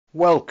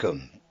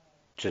Welcome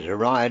to the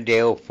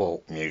Rydale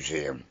Folk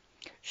Museum,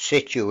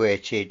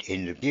 situated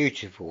in the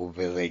beautiful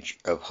village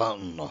of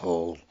Hutton,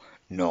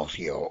 North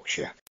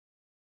Yorkshire.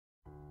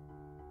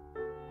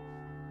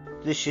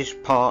 This is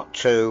part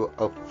 2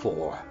 of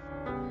 4.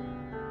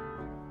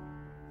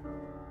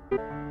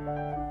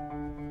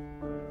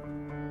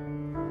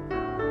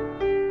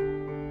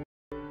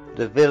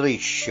 The village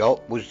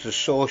shop was the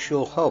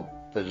social hub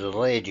for the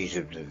ladies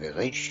of the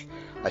village.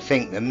 I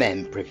think the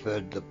men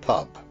preferred the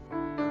pub.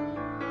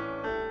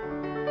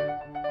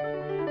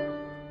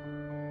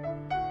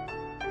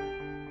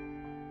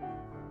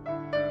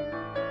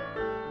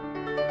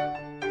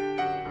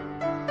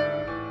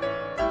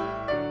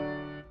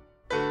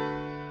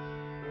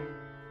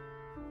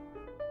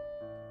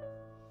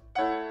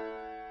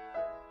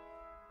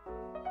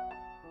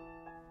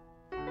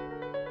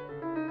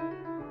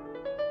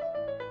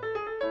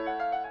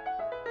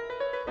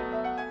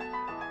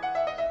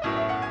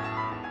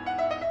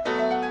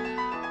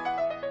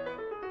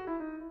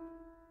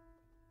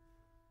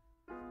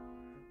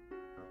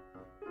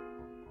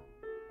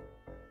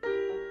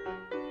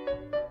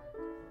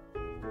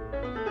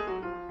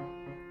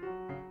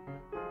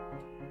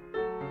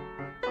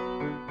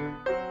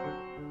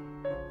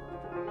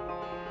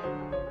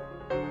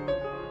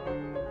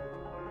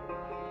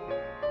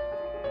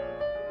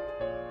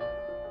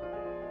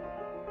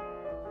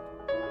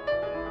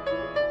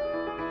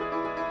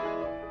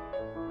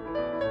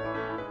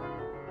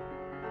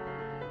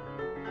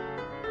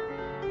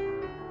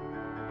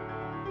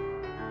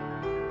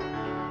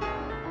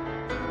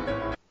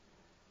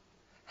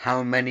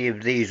 How many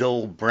of these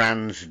old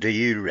brands do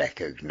you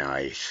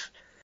recognise?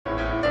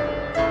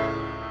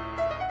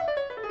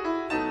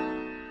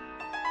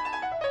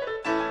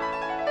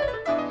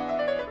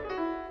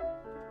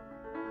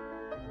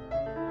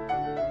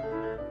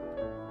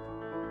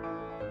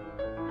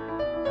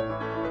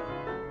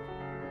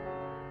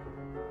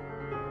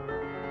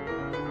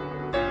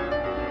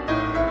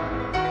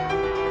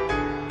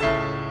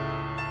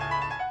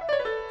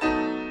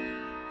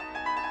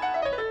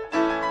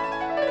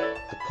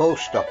 The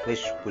post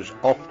office was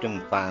often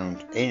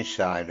found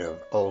inside of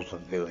all the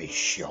village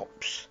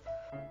shops.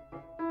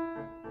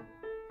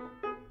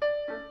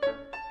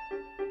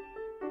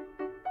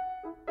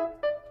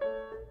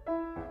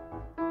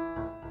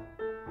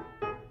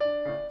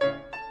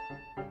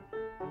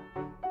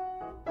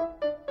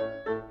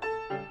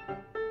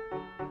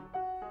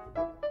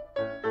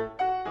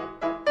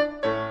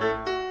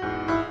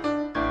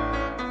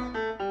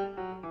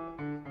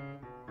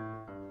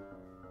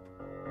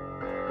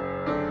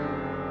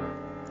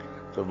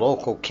 The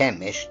local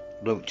chemist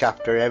looked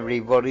after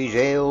everybody's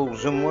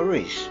ails and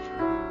worries.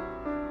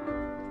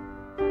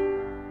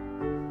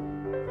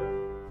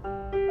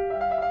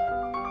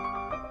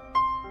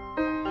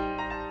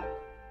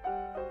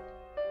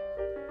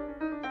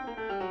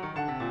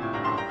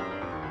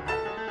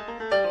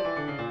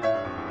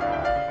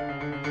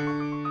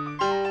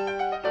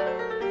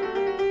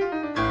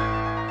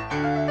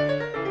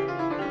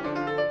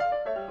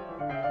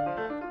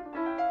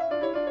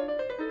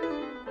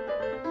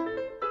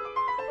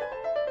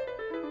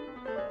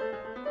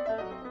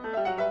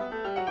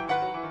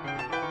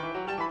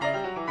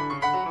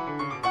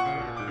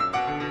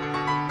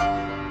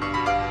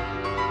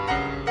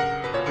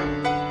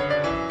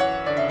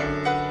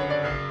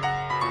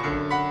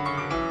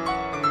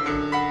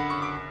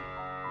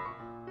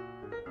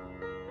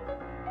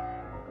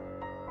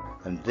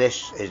 And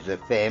this is the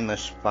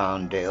famous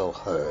Farndale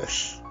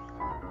hearse.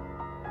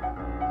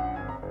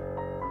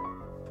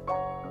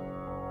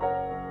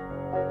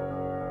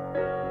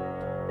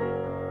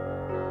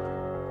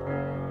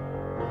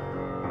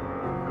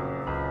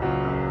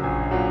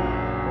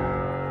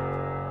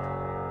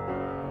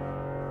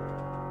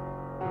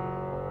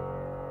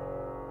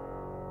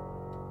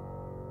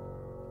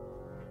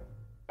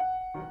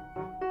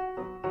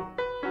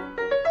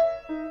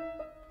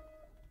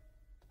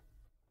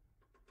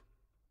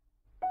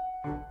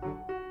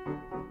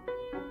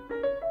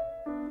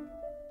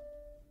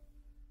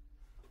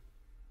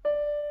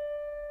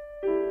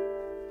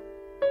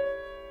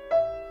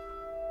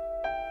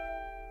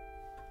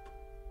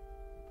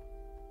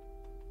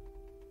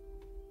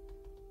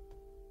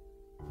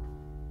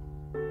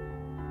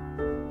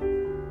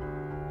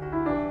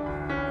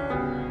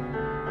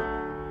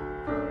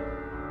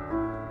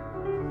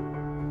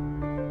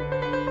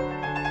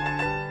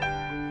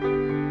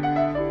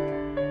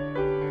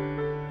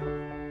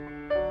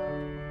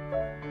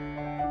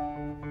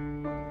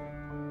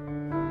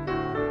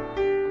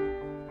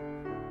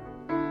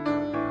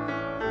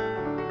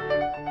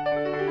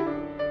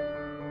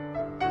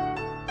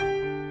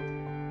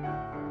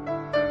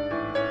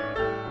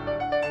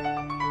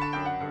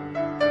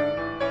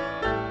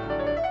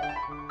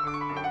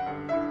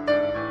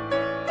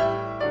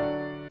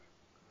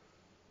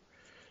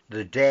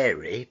 The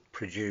dairy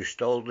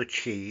produced all the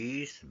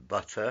cheese,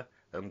 butter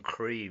and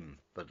cream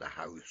for the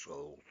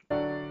household.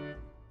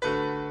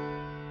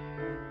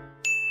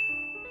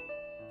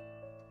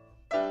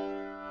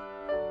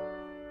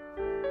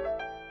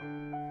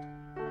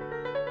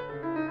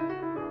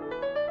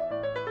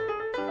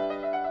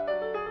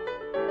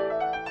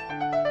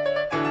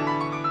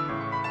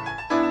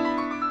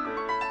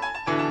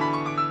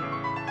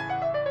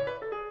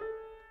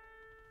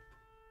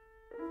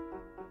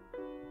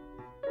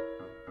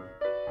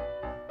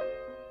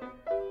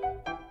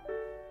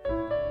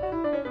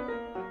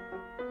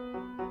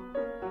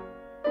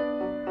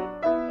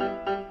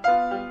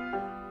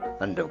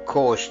 and of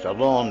course the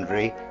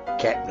laundry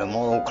kept them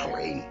all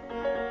clean.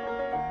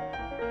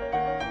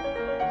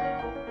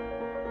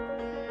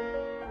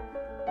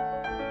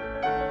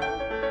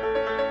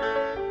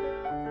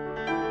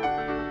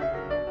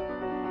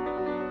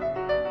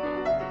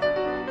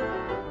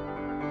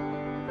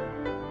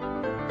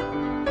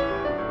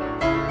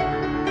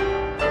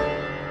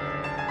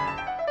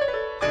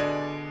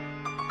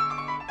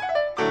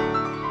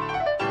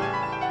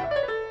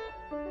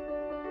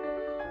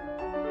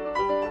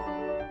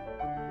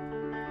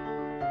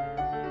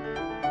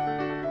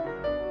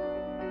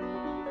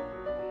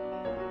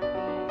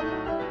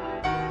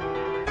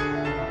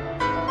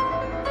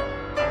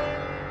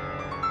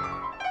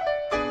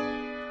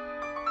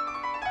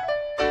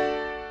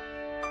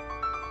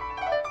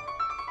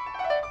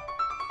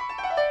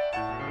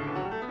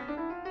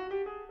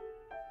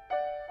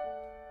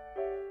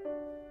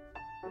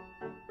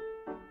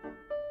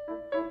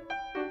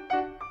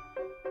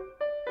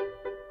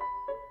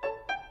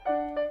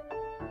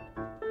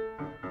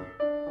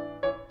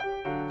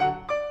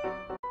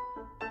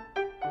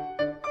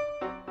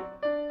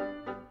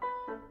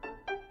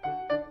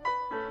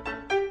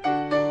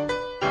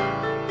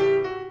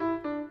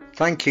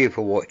 Thank you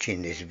for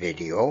watching this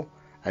video,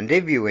 and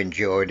if you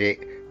enjoyed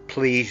it,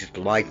 please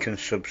like and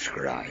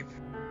subscribe.